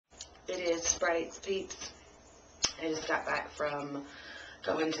It is Bradeatspeeps. I just got back from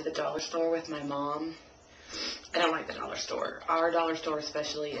going to the dollar store with my mom. I don't like the dollar store. Our dollar store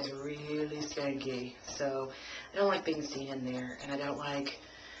especially is really stinky, so I don't like being seen in there, and I don't like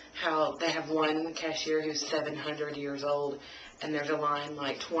how they have one cashier who's 700 years old, and there's a line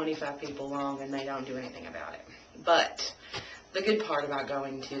like 25 people long, and they don't do anything about it. But the good part about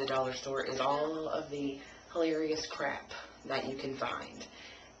going to the dollar store is all of the hilarious crap that you can find.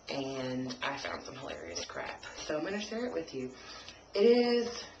 And I found some hilarious crap, so I'm going to share it with you.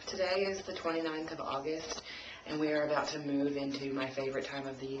 Today is the 29th of August, and we are about to move into my favorite time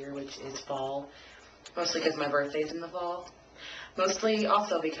of the year, which is fall. Mostly because my birthday's in the fall. Mostly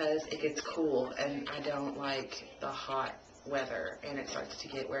also because it gets cool, and I don't like the hot weather, and it starts to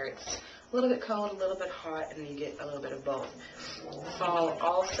get where it's a little bit cold, a little bit hot, and you get a little bit of both. Fall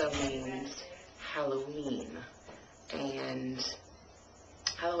also means Halloween, and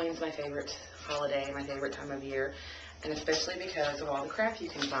Halloween's my favorite holiday, my favorite time of year, and especially because of all the crap you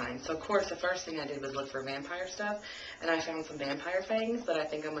can find. So, of course, the first thing I did was look for vampire stuff, and I found some vampire fangs that I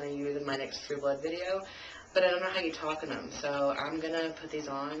think I'm going to use in my next True Blood video, but I don't know how you talk in them, so I'm going to put these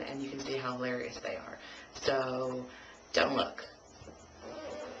on, and you can see how hilarious they are. So, don't look.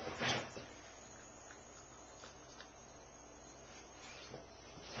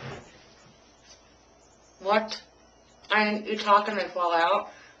 What? You're talking and fall out,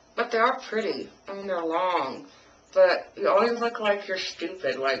 but they are pretty. I mean, they're long, but you always look like you're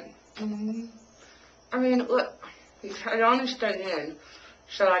stupid. Like, I mean, look, it only stayed in,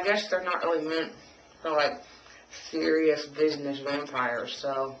 so I guess they're not really meant for like serious business vampires.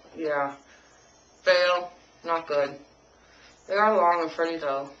 So yeah, fail, not good. They are long and pretty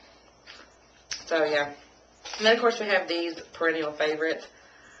though. So yeah, and then of course we have these perennial favorites.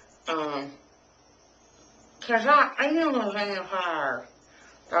 Cause I am a vampire.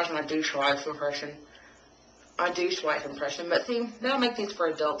 That was my douche wife impression. My douche wife impression. But see, they don't make these for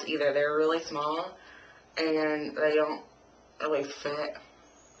adults either. They're really small, and they don't really fit.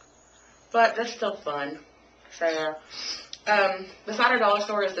 But they're still fun. So yeah. Beside our dollar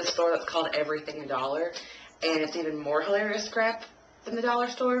store is this store that's called Everything a Dollar, and it's even more hilarious crap than the dollar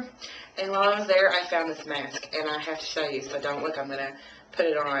store. And while I was there, I found this mask, and I have to show you. So don't look. I'm gonna put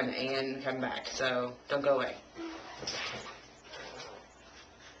it on and come back, so don't go away.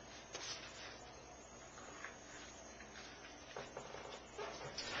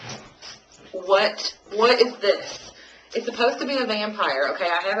 What is this? It's supposed to be a vampire, okay?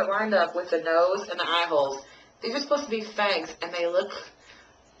 I have it lined up with the nose and the eye holes. These are supposed to be fangs, and they look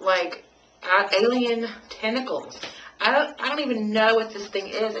like alien tentacles. I don't even know what this thing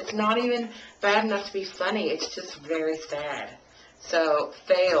is. It's not even bad enough to be funny. It's just very sad. So,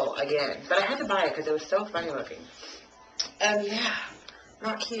 fail again. But I had to buy it because it was so funny looking. Yeah,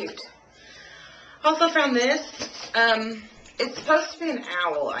 not cute. Also found this. It's supposed to be an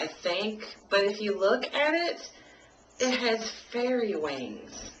owl, I think. But if you look at it, it has fairy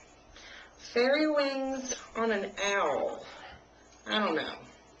wings. Fairy wings on an owl. I don't know.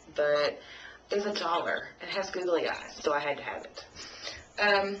 But it's $1. It has googly eyes, so I had to have it.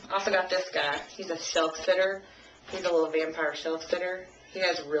 Also got this guy. He's a shelf sitter. He's a little vampire shelf sitter. He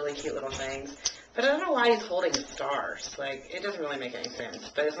has really cute little things. But I don't know why he's holding stars. Like, it doesn't really make any sense.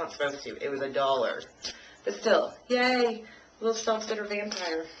 But it's not supposed to. It was $1. But still, yay! Little shelf sitter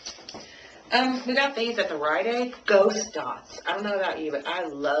vampire. We got these at the Rite Aid. Ghost dots. I don't know about you, but I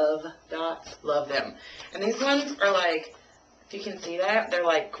love dots. Love them. And these ones are like, if you can see that, they're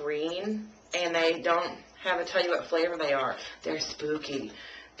like green. And they don't have to tell you what flavor they are. They're spooky.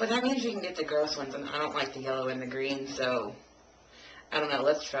 But that means you can get the gross ones, and I don't like the yellow and the green, so I don't know.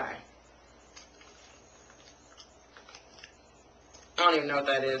 Let's try. I don't even know what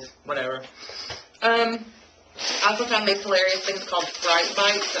that is. Whatever. I also found these hilarious things called Fright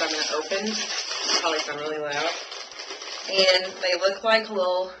Bites that I'm going to open. They probably sound really loud. And they look like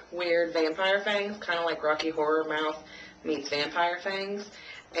little weird vampire fangs, kind of like Rocky Horror Mouth meets vampire fangs.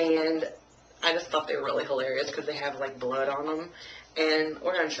 And I just thought they were really hilarious because they have like blood on them. And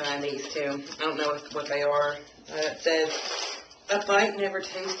we're going to try these too. I don't know what they are. It says, a bite never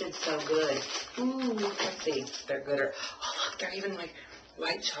tasted so good. Ooh, let's see if they're good or... Oh, look, they're even like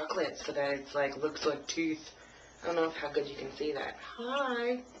white chocolate so that it's like, looks like teeth. I don't know how good you can see that.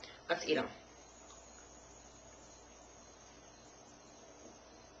 Hi. Let's eat them.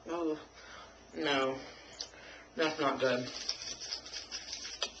 Oh, no. That's not good.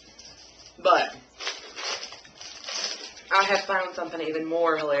 But I have found something even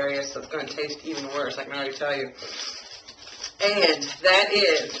more hilarious that's going to taste even worse, I can already tell you. And that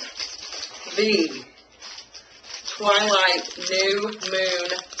is the Twilight New Moon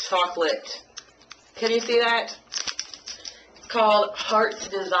chocolate. Can you see that? It's called Heart's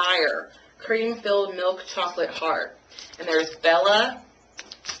Desire. Cream-filled milk chocolate heart. And there's Bella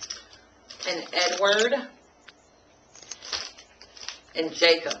and Edward and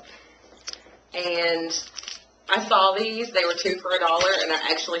Jacob. And I saw these. They were 2 for $1, and I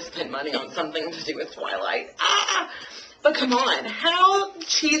actually spent money on something to do with Twilight. But come on, how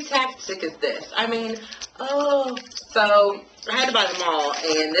cheese-tastic is this? I mean, oh. So I had to buy them all,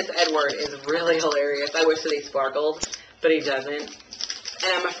 and this Edward is really hilarious. I wish that he sparkled, but he doesn't.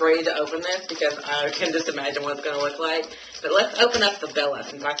 And I'm afraid to open this because I can just imagine what it's going to look like. But let's open up the Bella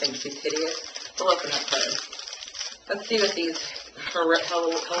since I think she's hideous. We'll open up her. Let's see what these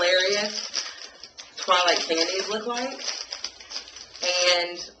hilarious Twilight candies look like.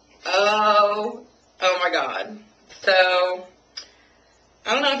 And, oh my God. So,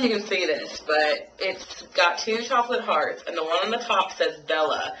 I don't know if you can see this, but it's got 2 chocolate hearts, and the one on the top says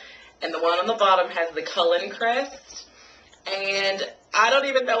Bella, and the one on the bottom has the Cullen crest, and I don't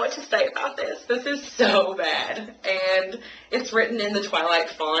even know what to say about this. This is so bad, and it's written in the Twilight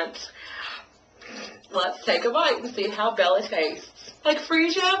font. Let's take a bite and see how Bella tastes. Like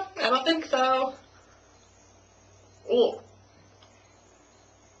Frisia? I don't think so. Ooh.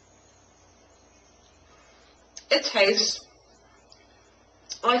 It tastes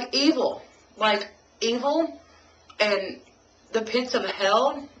like evil. Like evil and the pits of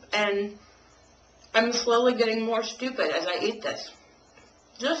hell, and I'm slowly getting more stupid as I eat this.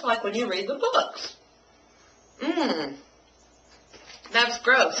 Just like when you read the books. That's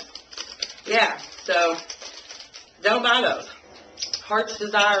gross. Yeah, so don't buy those. Heart's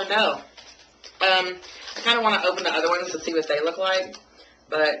Desire, no. I kind of want to open the other ones to see what they look like,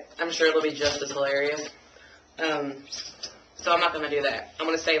 but I'm sure it'll be just as hilarious. So I'm not going to do that. I'm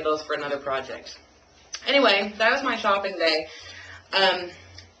going to save those for another project. Anyway, that was my shopping day. I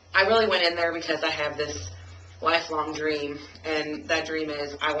really went in there because I have this lifelong dream, and that dream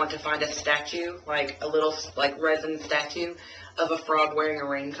is I want to find a statue, like a little like resin statue of a frog wearing a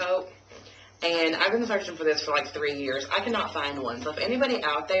raincoat. And I've been searching for this for like 3 years. I cannot find one. So if anybody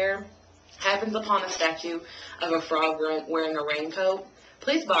out there happens upon a statue of a frog wearing a raincoat,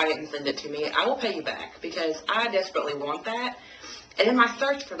 please buy it and send it to me. I will pay you back because I desperately want that. And in my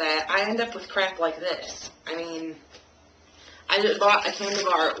search for that, I end up with crap like this. I mean, I just bought a candy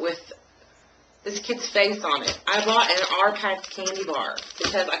bar with this kid's face on it. I bought an R-Packed candy bar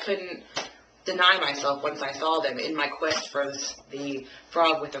because I couldn't deny myself once I saw them in my quest for the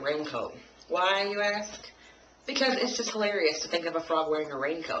frog with the raincoat. Why, you ask? Because it's just hilarious to think of a frog wearing a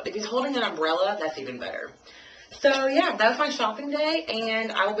raincoat. If he's holding an umbrella, that's even better. So, yeah, that was my shopping day,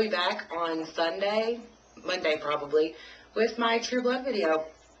 and I will be back on Sunday, Monday probably, with my True Blood video.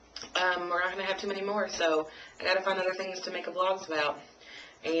 We're not going to have too many more, so I got to find other things to make a vlogs about.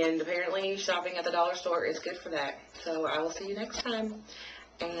 And apparently shopping at the dollar store is good for that. So I will see you next time.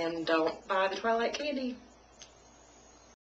 And don't buy the Twilight candy.